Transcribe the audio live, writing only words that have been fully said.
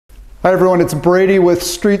Hi everyone, it's Brady with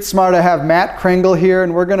Street Smart. I have Matt Kringle here,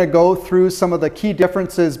 and we're going to go through some of the key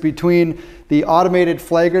differences between the automated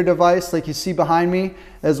flagger device like you see behind me,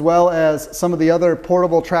 as well as some of the other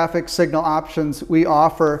portable traffic signal options we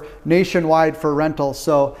offer nationwide for rental.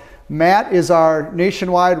 So Matt is our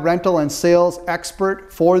nationwide rental and sales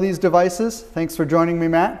expert for these devices. Thanks for joining me,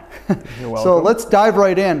 Matt. You're welcome. So let's dive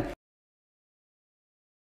right in.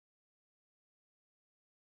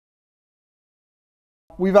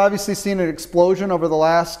 We've obviously seen an explosion over the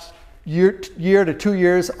last year to 2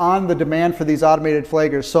 years on the demand for these automated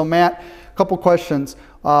flaggers. So Matt, a couple questions.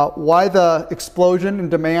 Why the explosion in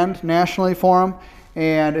demand nationally for them?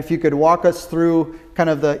 And if you could walk us through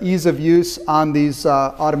kind of the ease of use on these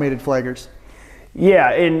automated flaggers. Yeah,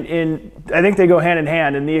 I think they go hand in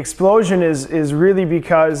hand, and the explosion is really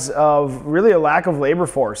because of really a lack of labor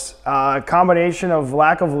force, a combination of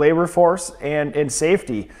lack of labor force and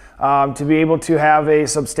safety. To be able to have a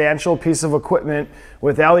substantial piece of equipment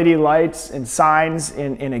with LED lights and signs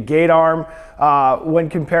in a gate arm, when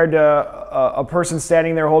compared to a person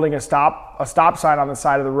standing there holding a stop sign on the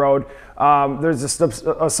side of the road, there's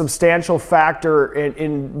a substantial factor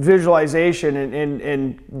in visualization and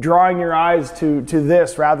in drawing your eyes to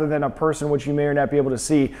this rather than a person, which you may or not be able to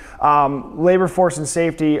see. Labor force and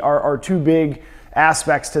safety are two big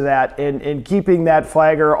aspects to that, and keeping that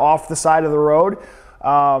flagger off the side of the road.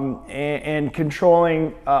 And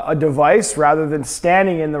controlling a device rather than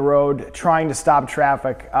standing in the road trying to stop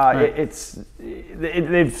traffic. Right.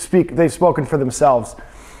 They've spoken for themselves.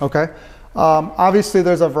 Okay. Obviously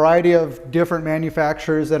there's a variety of different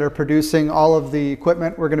manufacturers that are producing all of the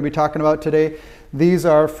equipment we're going to be talking about today. These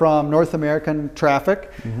are from North American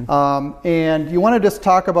Traffic. Mm-hmm. And you want to just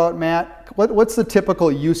talk about, Matt, what's the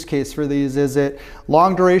typical use case for these? Is it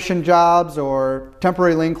long duration jobs or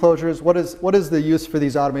temporary lane closures? What is the use for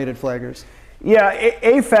these automated flaggers? Yeah,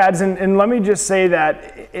 AFADs, and let me just say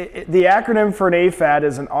that the acronym for an AFAD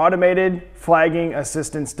is an Automated Flagging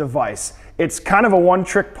Assistance Device. It's kind of a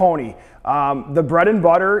one-trick pony. The bread and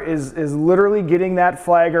butter is literally getting that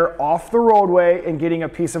flagger off the roadway and getting a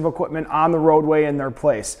piece of equipment on the roadway in their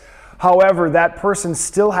place. However, that person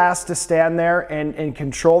still has to stand there and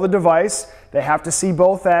control the device. They have to see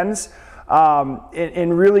both ends.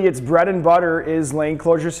 And really its bread and butter is lane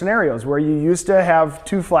closure scenarios where you used to have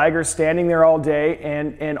two flaggers standing there all day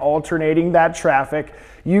and alternating that traffic.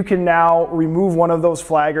 You can now remove one of those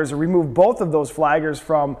flaggers or remove both of those flaggers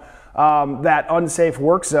from that unsafe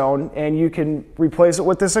work zone, and you can replace it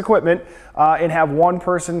with this equipment and have one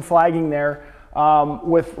person flagging there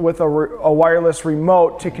with a wireless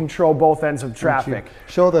remote to control both ends of traffic.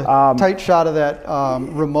 Show the tight shot of that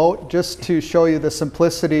remote just to show you the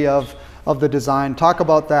simplicity of the design. Talk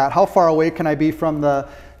about that. How far away can I be from the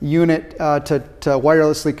unit to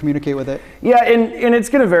wirelessly communicate with it? Yeah, and it's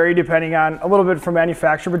going to vary depending on a little bit from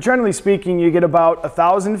manufacturer, but generally speaking, you get about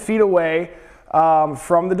 1,000 feet away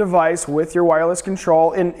from the device with your wireless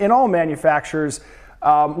control. In all manufacturers,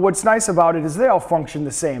 what's nice about it is they all function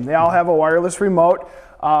the same. They all have a wireless remote.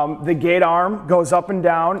 The gate arm goes up and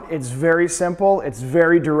down. It's very simple. It's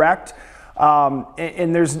very direct.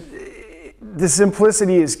 And the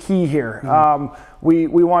simplicity is key here. Mm-hmm.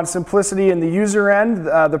 We want simplicity in the user end,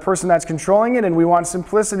 the person that's controlling it, and we want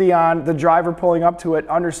simplicity on the driver pulling up to it,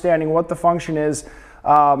 understanding what the function is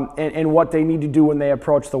and what they need to do when they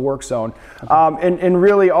approach the work zone. Okay. And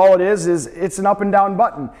really all it is it's an up and down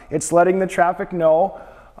button. It's letting the traffic know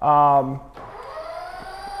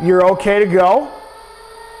you're okay to go.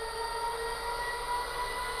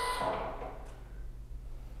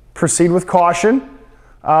 Proceed with caution.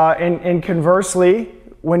 And conversely,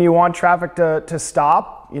 when you want traffic to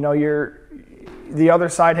stop, you know, the other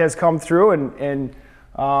side has come through and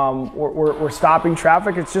we're stopping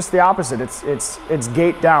traffic. It's just the opposite. It's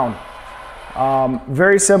gate down.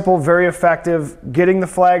 Very simple, very effective. Getting the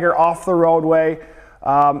flagger off the roadway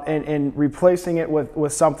and replacing it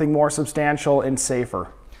with something more substantial and safer.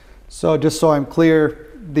 So just so I'm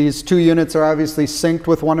clear, these two units are obviously synced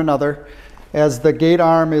with one another. As the gate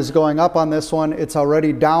arm is going up on this one, it's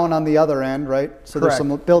already down on the other end, right? So Correct. There's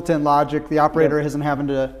some built-in logic. The operator isn't having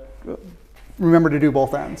to remember to do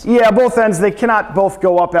both ends. Yeah, both ends. They cannot both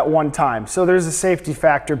go up at one time. So there's a safety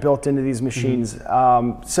factor built into these machines.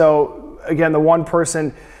 Mm-hmm. So again, the one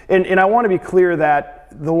person, and I want to be clear that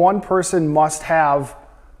the one person must have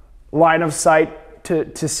line of sight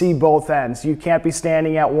to see both ends. You can't be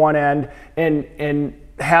standing at one end and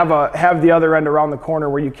have the other end around the corner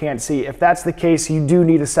where you can't see. If that's the case, you do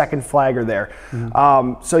need a second flagger there.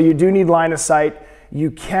 Mm-hmm. So you do need line of sight.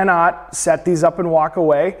 You cannot set these up and walk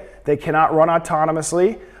away. They cannot run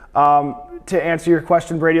autonomously. To answer your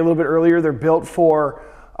question, Brady, a little bit earlier, they're built for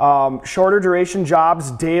Shorter duration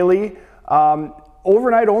jobs, daily.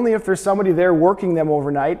 Overnight only if there's somebody there working them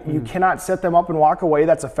overnight. You cannot set them up and walk away.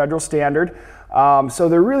 That's a federal standard. So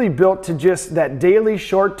they're really built to just that daily,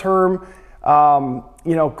 short-term,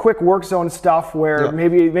 quick work zone stuff where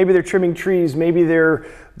maybe they're trimming trees, maybe they're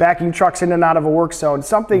backing trucks in and out of a work zone.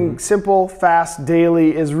 Something simple, fast,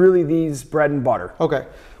 daily is really these bread and butter. Okay.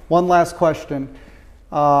 One last question.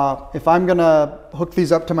 If I'm going to hook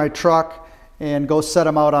these up to my truck and go set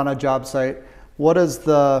them out on a job site, what is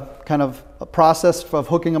the kind of process of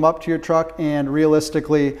hooking them up to your truck, and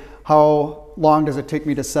realistically, how long does it take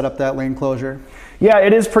me to set up that lane closure? Yeah,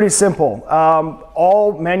 it is pretty simple.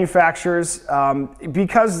 All manufacturers,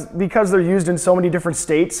 because they're used in so many different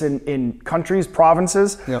states and in countries,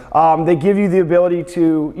 provinces, they give you the ability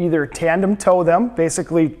to either tandem tow them,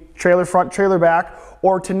 basically trailer front, trailer back,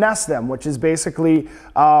 or to nest them, which is basically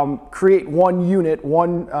create one unit,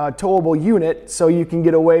 one towable unit, so you can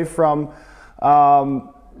get away from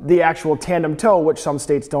the actual tandem tow, which some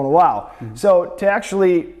states don't allow. So to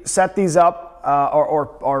actually set these up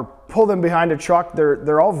or pull them behind a truck,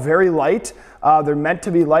 they're all very light. They're meant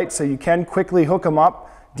to be light, so you can quickly hook them up,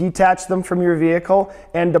 detach them from your vehicle,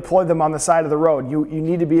 and deploy them on the side of the road. You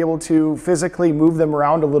need to be able to physically move them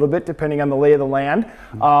around a little bit depending on the lay of the land.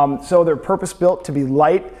 So they're purpose-built to be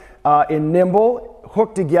light and nimble,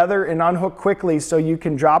 hooked together and unhook quickly, so you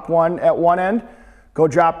can drop one at one end, go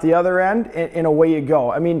drop the other end, and away you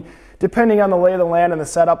go. I mean, depending on the lay of the land and the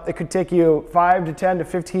setup, it could take you 5 to 10 to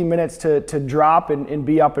 15 minutes to drop and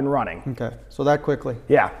be up and running. Okay, so that quickly.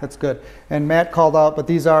 Yeah. That's good. And Matt called out, but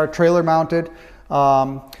these are trailer mounted.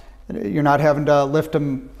 You're not having to lift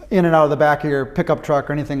them in and out of the back of your pickup truck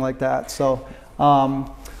or anything like that. So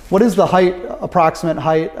what is the height, approximate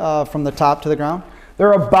height from the top to the ground?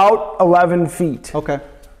 They're about 11 feet. Okay.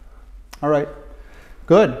 All right.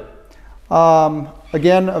 Good.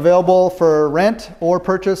 Again, available for rent or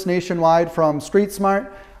purchase nationwide from Street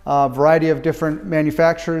Smart, a variety of different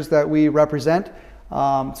manufacturers that we represent.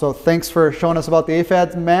 So thanks for showing us about the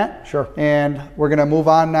AFADs, Matt. Sure. And we're going to move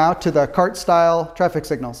on now to the cart style traffic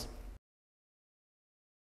signals.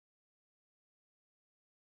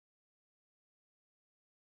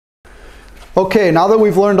 Okay, now that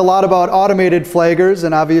we've learned a lot about automated flaggers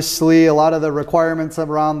and obviously a lot of the requirements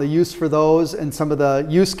around the use for those and some of the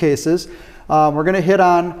use cases, we're going to hit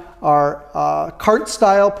on our cart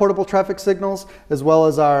style portable traffic signals as well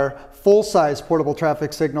as our full-size portable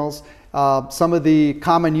traffic signals. Some of the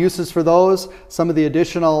common uses for those, some of the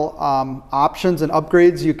additional options and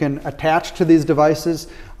upgrades you can attach to these devices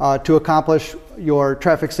to accomplish your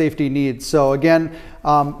traffic safety needs. So again,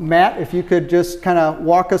 Matt, if you could just kind of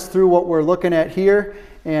walk us through what we're looking at here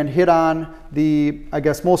and hit on the, I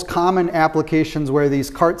guess, most common applications where these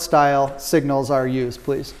cart style signals are used,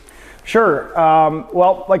 please. Sure.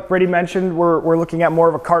 Well, like Brady mentioned, we're looking at more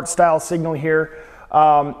of a cart style signal here.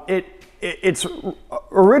 Its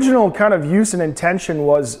original kind of use and intention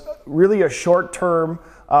was really a short-term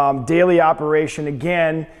daily operation,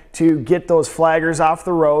 again, to get those flaggers off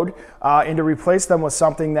the road and to replace them with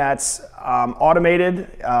something that's automated,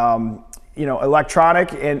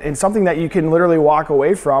 electronic, and something that you can literally walk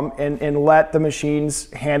away from and let the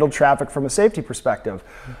machines handle traffic from a safety perspective.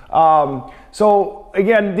 So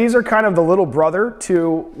again, these are kind of the little brother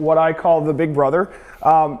to what I call the big brother.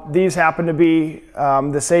 These happen to be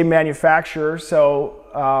the same manufacturer,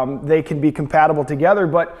 so they can be compatible together,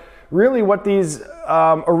 but really what these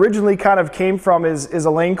originally kind of came from is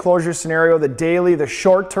a lane closure scenario, the daily, the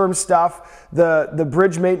short-term stuff, the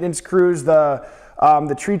bridge maintenance crews, the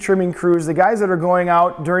tree trimming crews, the guys that are going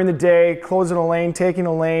out during the day, closing a lane, taking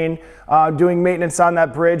a lane, doing maintenance on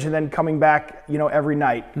that bridge, and then coming back, every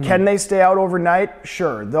night. Mm-hmm. Can they stay out overnight?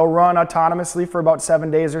 Sure. They'll run autonomously for about 7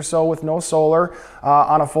 days or so with no solar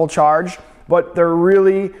on a full charge, but they're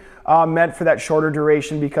really meant for that shorter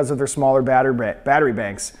duration because of their smaller battery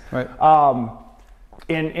banks. Right.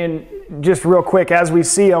 And just real quick, as we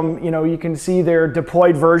see them, you can see their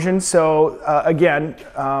deployed versions. So again,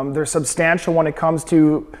 they're substantial when it comes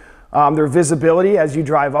to their visibility as you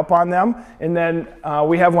drive up on them. And then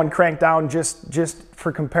we have one cranked down just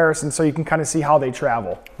for comparison, so you can kind of see how they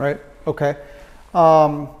travel. Right. Okay.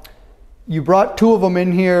 You brought two of them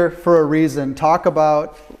in here for a reason. Talk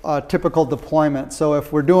about typical deployment. So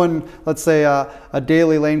if we're doing, let's say, a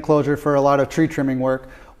daily lane closure for a lot of tree trimming work,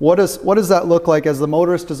 what does that look like as the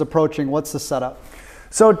motorist is approaching? What's the setup?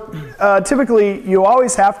 So typically, you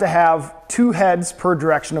always have to have 2 heads per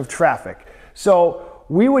direction of traffic. So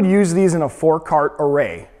we would use these in a 4-cart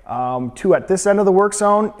array. 2 at this end of the work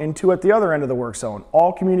zone and 2 at the other end of the work zone,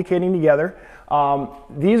 all communicating together.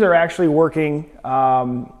 These are actually working,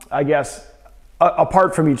 I guess,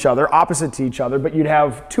 apart from each other, opposite to each other, but you'd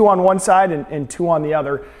have 2 on one side and 2 on the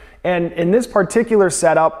other. And in this particular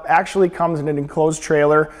setup, actually comes in an enclosed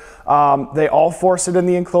trailer. They all 4 sit in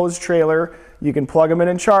the enclosed trailer. You can plug them in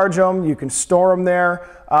and charge them. You can store them there.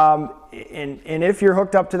 And if you're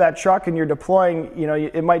hooked up to that truck and you're deploying, you know,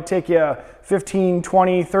 it might take you 15,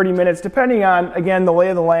 20, 30 minutes, depending on, again, the lay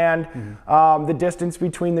of the land, the distance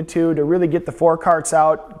between the two, to really get the 4 carts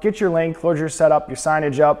out, get your lane closure set up, your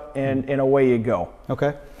signage up, and away you go.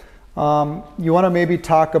 Okay. You want to maybe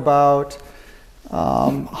talk about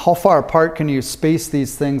how far apart can you space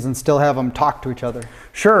these things and still have them talk to each other?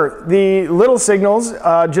 Sure. The little signals,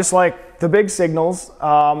 just like the big signals,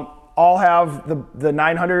 all have the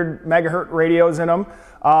 900 megahertz radios in them,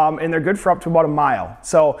 and they're good for up to about a mile.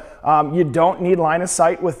 So you don't need line of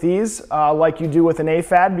sight with these like you do with an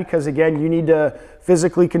AFAD, because again, you need to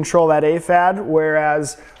physically control that AFAD,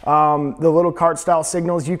 whereas the little cart style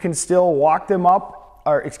signals, you can still walk them up,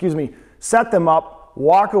 or excuse me, set them up,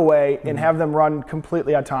 walk away, and have them run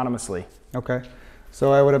completely autonomously. Okay.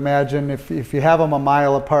 So I would imagine if you have them a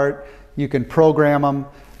mile apart, you can program them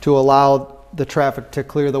to allow the traffic to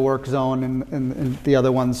clear the work zone, and the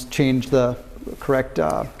other ones change the correct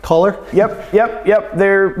color? Yep.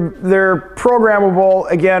 They're programmable,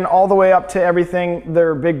 again, all the way up to everything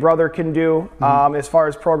their big brother can do as far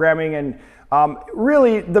as programming. And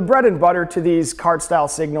really, the bread and butter to these cart style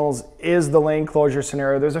signals is the lane closure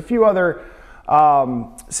scenario. There's a few other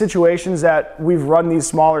situations that we've run these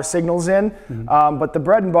smaller signals in, but the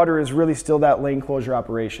bread and butter is really still that lane closure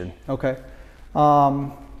operation. Okay.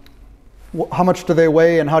 How much do they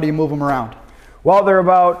weigh, and how do you move them around? Well, they're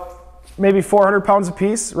about maybe 400 pounds a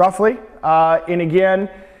piece, roughly. And again,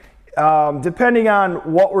 depending on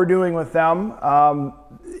what we're doing with them,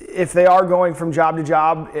 if they are going from job to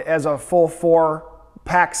job as a full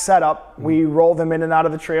 4-pack setup, we roll them in and out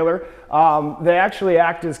of the trailer. They actually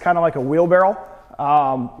act as kind of like a wheelbarrow,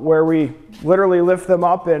 where we literally lift them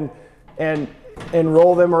up and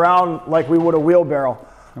roll them around like we would a wheelbarrow.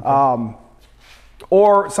 Okay.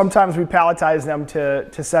 Or sometimes we palletize them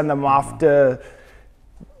to send them off to,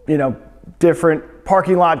 you know, different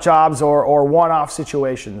parking lot jobs or one-off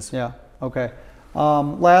situations. Yeah, okay.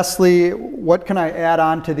 Lastly, what can I add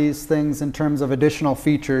on to these things in terms of additional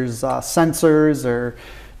features, sensors or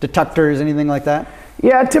detectors, anything like that?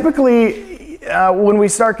 Yeah, typically when we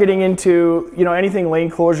start getting into, you know, anything lane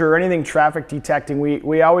closure or anything traffic detecting,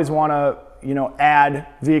 we always want to, you know, add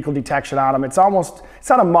vehicle detection on them. It's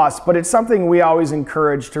not a must, but it's something we always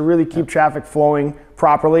encourage to really keep traffic flowing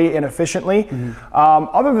properly and efficiently.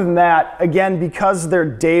 Other than that, again, because they're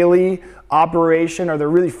daily operation, or they're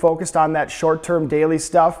really focused on that short-term daily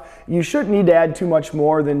stuff, you shouldn't need to add too much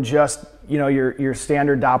more than just, you know, your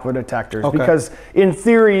standard Doppler detectors. Okay. Because in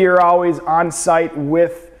theory, you're always on site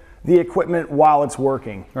with the equipment while it's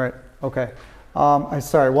working. Right, okay.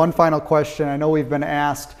 Sorry, one final question. I know we've been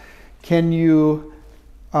asked, can you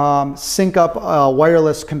sync up a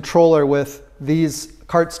wireless controller with these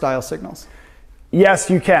cart style signals? Yes,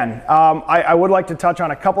 you can. I would like to touch on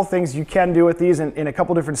a couple things you can do with these in a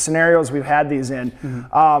couple different scenarios we've had these in.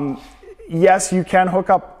 Yes, you can hook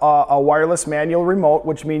up a wireless manual remote,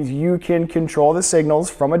 which means you can control the signals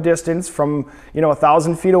from a distance, from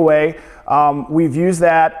 1,000 feet away. We've used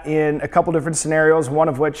that in a couple different scenarios, one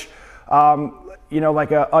of which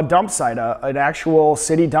like a dump site, an actual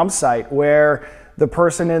city dump site, where the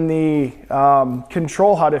person in the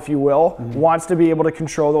control hut, if you will, wants to be able to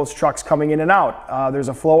control those trucks coming in and out. There's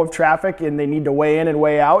a flow of traffic and they need to weigh in and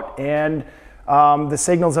weigh out, and the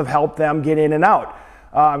signals have helped them get in and out.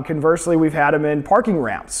 Conversely, we've had them in parking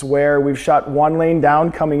ramps where we've shut one lane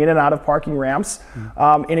down coming in and out of parking ramps.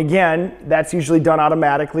 And again, that's usually done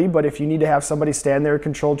automatically, but if you need to have somebody stand there and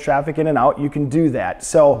control traffic in and out, you can do that.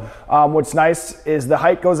 So what's nice is the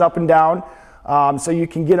height goes up and down, so you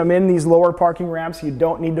can get them in these lower parking ramps. You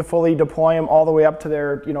don't need to fully deploy them all the way up to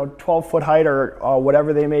their 12-foot height or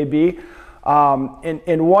whatever they may be.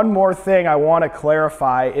 And one more thing I want to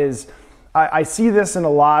clarify is I see this in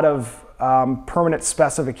a lot of permanent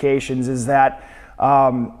specifications, is that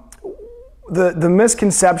the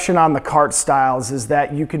misconception on the cart styles is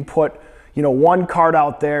that you can put one cart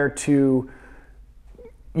out there to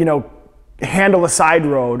handle a side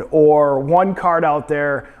road, or one cart out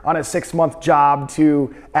there on a 6-month job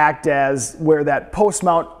to act as where that post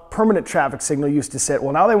mount permanent traffic signal used to sit.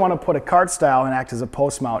 Well, now they want to put a cart style and act as a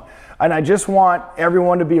post mount. And I just want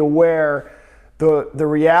everyone to be aware the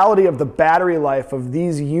reality of the battery life of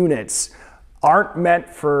these units aren't meant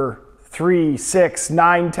for 3, 6,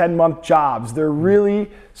 9, 10-month jobs. They're really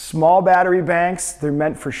small battery banks. They're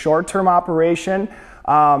meant for short-term operation.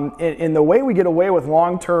 And the way we get away with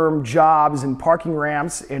long-term jobs and parking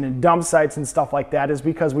ramps and in dump sites and stuff like that is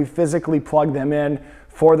because we physically plug them in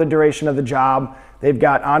for the duration of the job. They've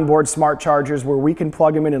got onboard smart chargers where we can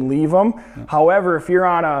plug them in and leave them. However, if you're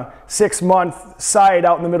on a 6-month site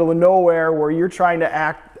out in the middle of nowhere where you're trying to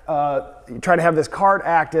have this cart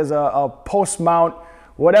act as a post mount,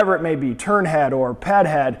 whatever it may be, turn head or pad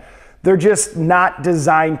head, they're just not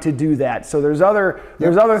designed to do that. So there's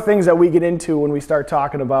other things that we get into when we start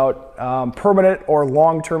talking about permanent or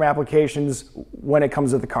long-term applications when it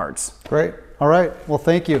comes to the carts. Great. All right. Well,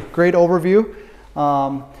 thank you. Great overview.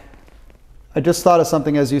 I just thought of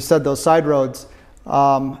something as you said those side roads.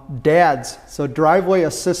 DADs, so driveway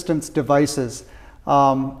assistance devices.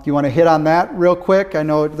 Do you want to hit on that real quick? I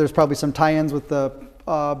know there's probably some tie-ins with the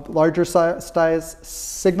larger size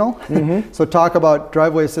signal. So talk about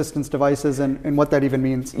driveway assistance devices and what that even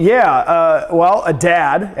means. Yeah, well, a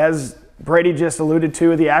DAD, as Brady just alluded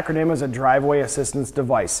to, the acronym is a driveway assistance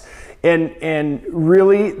device. And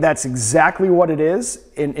really, that's exactly what it is,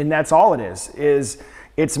 and that's all it is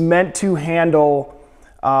it's meant to handle,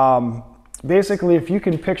 basically, if you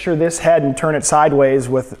can picture this head and turn it sideways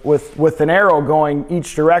with an arrow going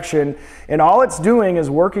each direction, and all it's doing is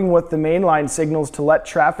working with the mainline signals to let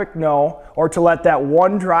traffic know, or to let that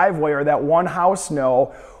one driveway or that one house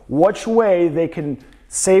know which way they can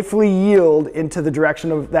safely yield into the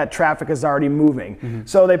direction of that traffic is already moving.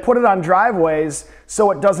 So they put it on driveways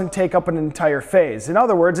so it doesn't take up an entire phase. In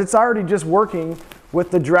other words, it's already just working with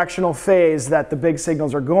the directional phase that the big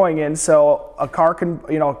signals are going in, so a car can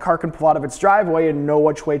pull out of its driveway and know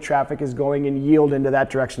which way traffic is going and yield into that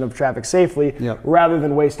direction of traffic safely, rather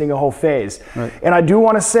than wasting a whole phase. Right. And I do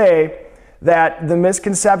want to say that the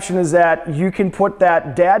misconception is that you can put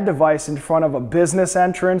that DAD device in front of a business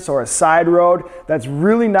entrance or a side road. That's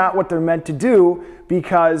really not what they're meant to do,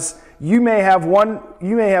 because you may have one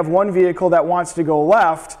vehicle that wants to go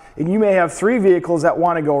left, and you may have 3 vehicles that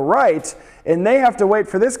want to go right, and they have to wait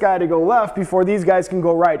for this guy to go left before these guys can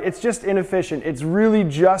go right. It's just inefficient. It's really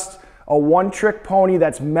just a one-trick pony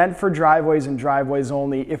that's meant for driveways and driveways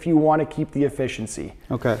only if you want to keep the efficiency.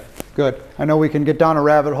 Okay, good. I know we can get down a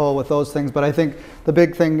rabbit hole with those things, but I think the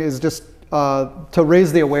big thing is just to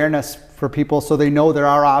raise the awareness for people so they know there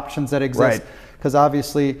are options that exist. Right. Because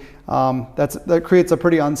obviously that creates a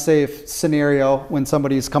pretty unsafe scenario when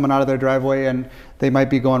somebody's coming out of their driveway and they might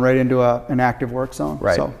be going right into an active work zone.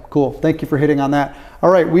 Right. So cool. Thank you for hitting on that. All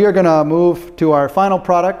right, we are going to move to our final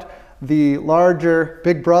product, the larger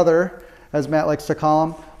Big Brother, as Matt likes to call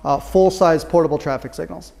them, full-size portable traffic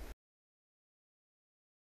signals.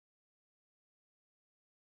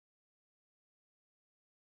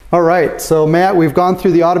 All right, so Matt, we've gone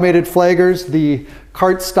through the automated flaggers, the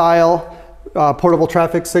cart-style portable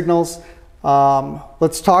traffic signals.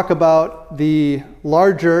 Let's talk about the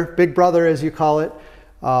larger Big Brother, as you call it,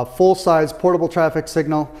 full-size portable traffic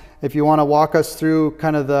signal. If you want to walk us through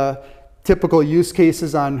kind of the typical use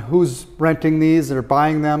cases on who's renting these or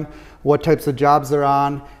buying them, what types of jobs they're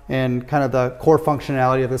on, and kind of the core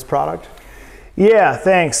functionality of this product. Yeah,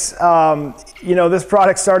 thanks. You know, this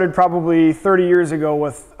product started probably 30 years ago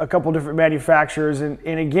with a couple different manufacturers, and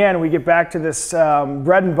again, we get back to this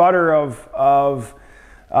bread and butter of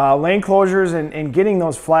lane closures and getting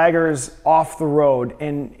those flaggers off the road,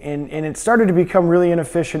 and it started to become really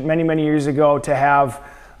inefficient many years ago to have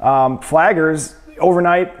flaggers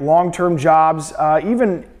overnight, long-term jobs,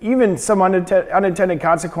 even some unintended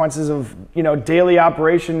consequences of, you know, daily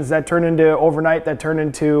operations that turn into overnight, that turn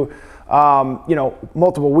into you know,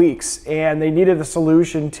 multiple weeks. And they needed a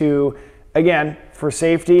solution to, again, for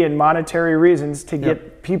safety and monetary reasons, to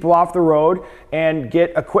get people off the road and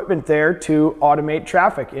get equipment there to automate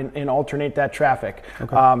traffic and alternate that traffic.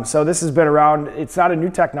 Okay. So this has been around. It's not a new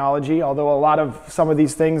technology, although a lot of some of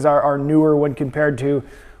these things are newer when compared to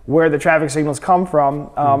where the traffic signals come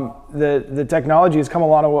from. The technology has come a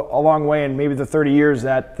long way in maybe the 30 years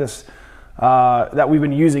that that we've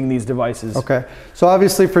been using these devices. Okay, so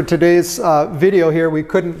obviously for today's video here, we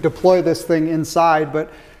couldn't deploy this thing inside,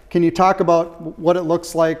 but can you talk about what it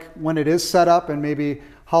looks like when it is set up, and maybe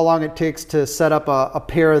how long it takes to set up a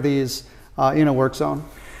pair of these in a work zone?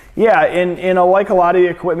 Yeah, and like a lot of the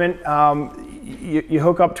equipment, you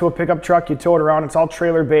hook up to a pickup truck, you tow it around. It's all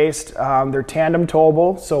trailer based. They're tandem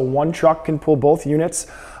towable, so one truck can pull both units.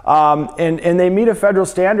 And they meet a federal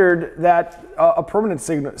standard that a permanent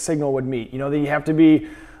signal would meet. You know, you have to be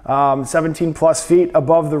 17 plus feet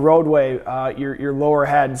above the roadway, your lower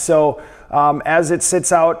head. So as it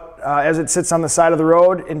sits out as it sits on the side of the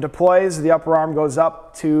road and deploys, the upper arm goes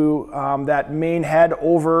up to that main head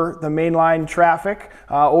over the mainline traffic,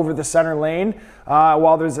 over the center lane,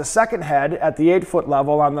 while there's a second head at the 8-foot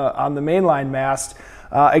level on the mainline mast,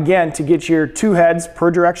 again, to get your 2 heads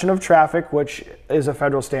per direction of traffic, which is a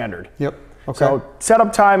federal standard. Yep. Okay. So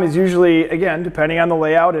setup time is usually, again, depending on the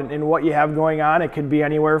layout and what you have going on, it could be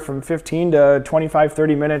anywhere from 15 to 25,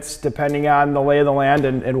 30 minutes, depending on the lay of the land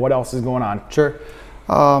and what else is going on. Sure.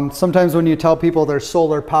 Sometimes when you tell people they're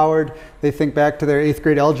solar powered, they think back to their 8th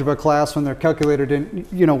grade algebra class when their calculator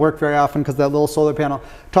didn't, work very often because that little solar panel.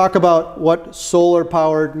 Talk about what solar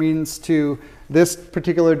powered means to this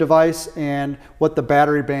particular device and what the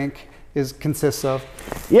battery bank consists of.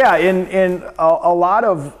 Yeah, in a lot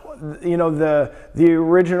of the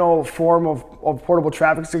original form of portable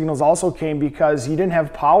traffic signals also came because you didn't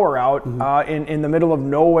have power out in the middle of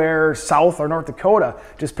nowhere, South or North Dakota,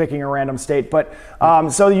 just picking a random state. But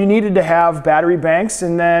so you needed to have battery banks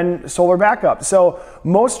and then solar backup. So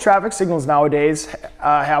most traffic signals nowadays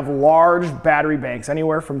have large battery banks,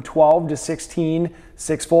 anywhere from 12 to 16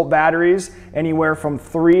 6-volt batteries, anywhere from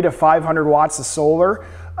 3 to 500 watts of solar.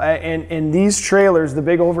 And these trailers, the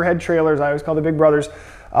big overhead trailers, I always call the big brothers,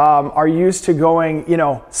 are used to going,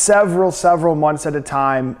 several months at a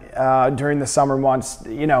time during the summer months.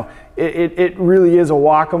 It really is a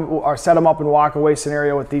walk or set them up and walk away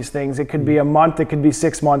scenario with these things. It could be a month, it could be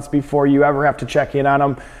 6 months before you ever have to check in on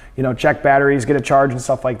them, check batteries, get a charge and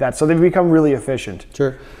stuff like that. So they've become really efficient.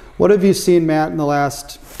 Sure. What have you seen, Matt, in the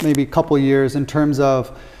last maybe couple years in terms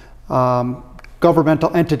of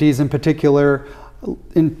governmental entities in particularly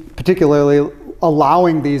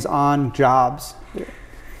allowing these on jobs?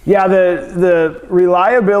 Yeah, the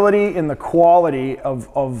reliability and the quality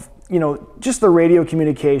of just the radio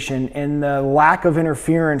communication and the lack of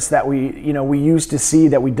interference that we used to see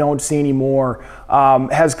that we don't see anymore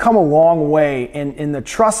has come a long way, and the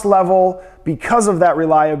trust level because of that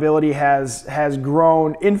reliability has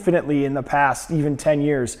grown infinitely in the past even 10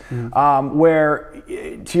 years. Where,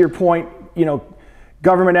 to your point,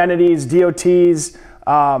 government entities, DOTs,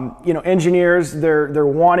 engineers, they're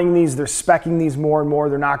wanting these, they're speccing these more and more,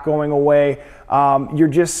 they're not going away. You're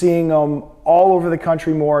just seeing them all over the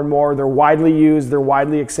country more and more. They're widely used, they're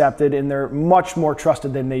widely accepted, and they're much more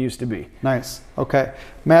trusted than they used to be. Nice. Okay.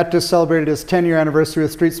 Matt just celebrated his 10-year anniversary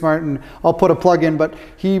with StreetSmart, and I'll put a plug in, but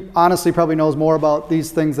he honestly probably knows more about these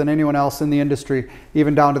things than anyone else in the industry,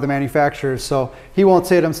 even down to the manufacturers. So he won't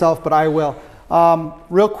say it himself, but I will.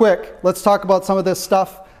 Real quick, let's talk about some of this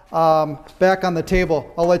stuff. Back on the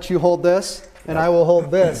table. I'll let you hold this and I will hold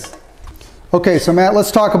this. Okay, so Matt,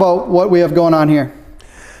 let's talk about what we have going on here.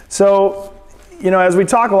 So, as we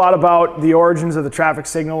talk a lot about the origins of the traffic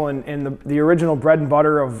signal and the original bread and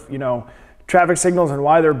butter of, traffic signals and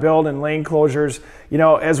why they're built and lane closures,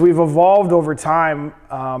 as we've evolved over time,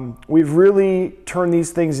 we've really turned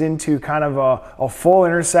these things into kind of a full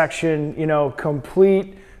intersection,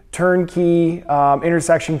 complete turnkey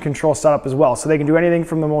intersection control setup as well. So they can do anything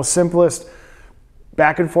from the most simplest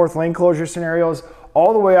back and forth lane closure scenarios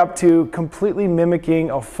all the way up to completely mimicking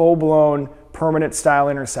a full-blown permanent style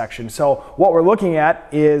intersection. So what we're looking at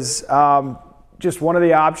is just one of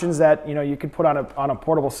the options that you could put on a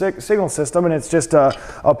portable signal system, and it's just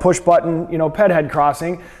a push button ped head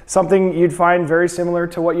crossing, something you'd find very similar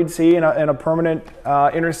to what you'd see in a permanent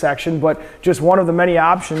intersection, but just one of the many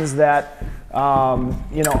options that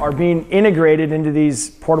are being integrated into these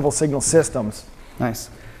portable signal systems. Nice.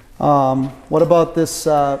 What about this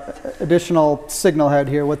additional signal head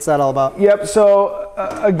here? What's that all about? Yep. So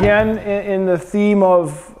again, in the theme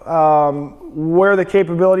of where the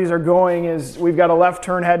capabilities are going, is we've got a left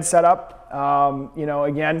turn head set up.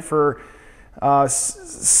 Again, for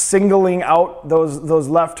singling out those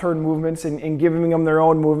left turn movements and giving them their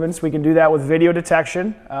own movements. We can do that with video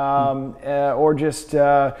detection or just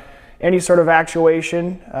any sort of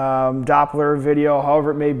actuation, Doppler video,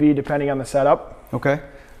 however it may be, depending on the setup. Okay.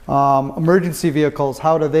 Emergency vehicles,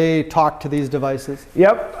 how do they talk to these devices?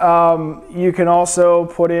 Yep. You can also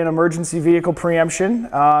put in emergency vehicle preemption.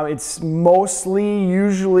 It's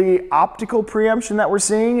usually optical preemption that we're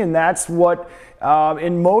seeing, and that's what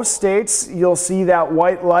in most states you'll see that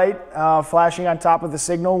white light flashing on top of the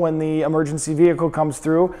signal when the emergency vehicle comes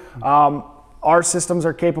through. Our systems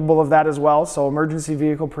are capable of that as well. So emergency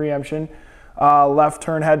vehicle preemption, left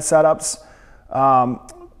turn head setups,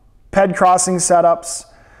 ped crossing setups.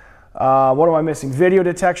 What am I missing? Video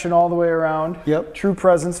detection all the way around. Yep. True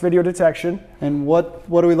presence video detection. And what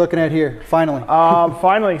are we looking at here, finally?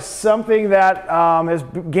 Finally, something that is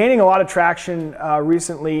gaining a lot of traction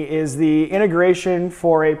recently is the integration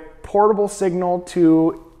for a portable signal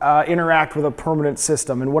to interact with a permanent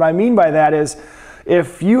system. And what I mean by that is,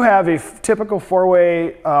 if you have a typical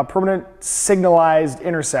four-way permanent signalized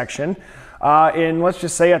intersection, and let's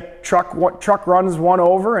just say a truck runs one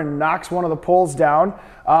over and knocks one of the poles down,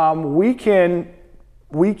 we can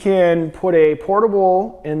put a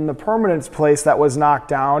portable in the permanence place that was knocked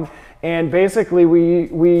down, and basically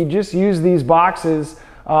we just use these boxes.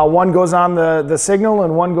 One goes on the signal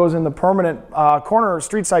and one goes in the permanent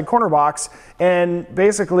street side corner box, and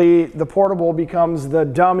basically the portable becomes the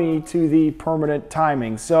dummy to the permanent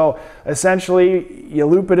timing. So essentially you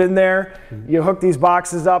loop it in there, you hook these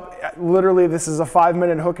boxes up. Literally this is a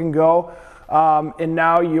 5-minute hook and go, and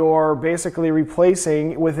now you're basically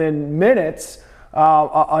replacing within minutes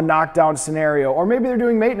a knockdown scenario. Or maybe they're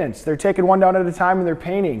doing maintenance. They're taking one down at a time and they're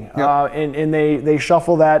painting, and they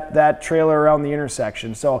shuffle that trailer around the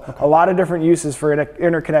intersection. So a lot of different uses for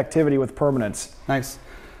interconnectivity with permanence. Nice.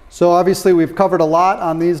 So obviously we've covered a lot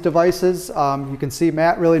on these devices. You can see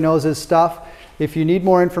Matt really knows his stuff. If you need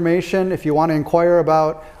more information, if you want to inquire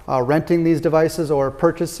about renting these devices or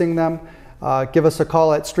purchasing them, give us a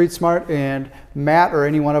call at Street Smart, and Matt or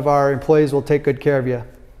any one of our employees will take good care of you.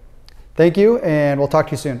 Thank you, and we'll talk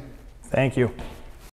to you soon. Thank you.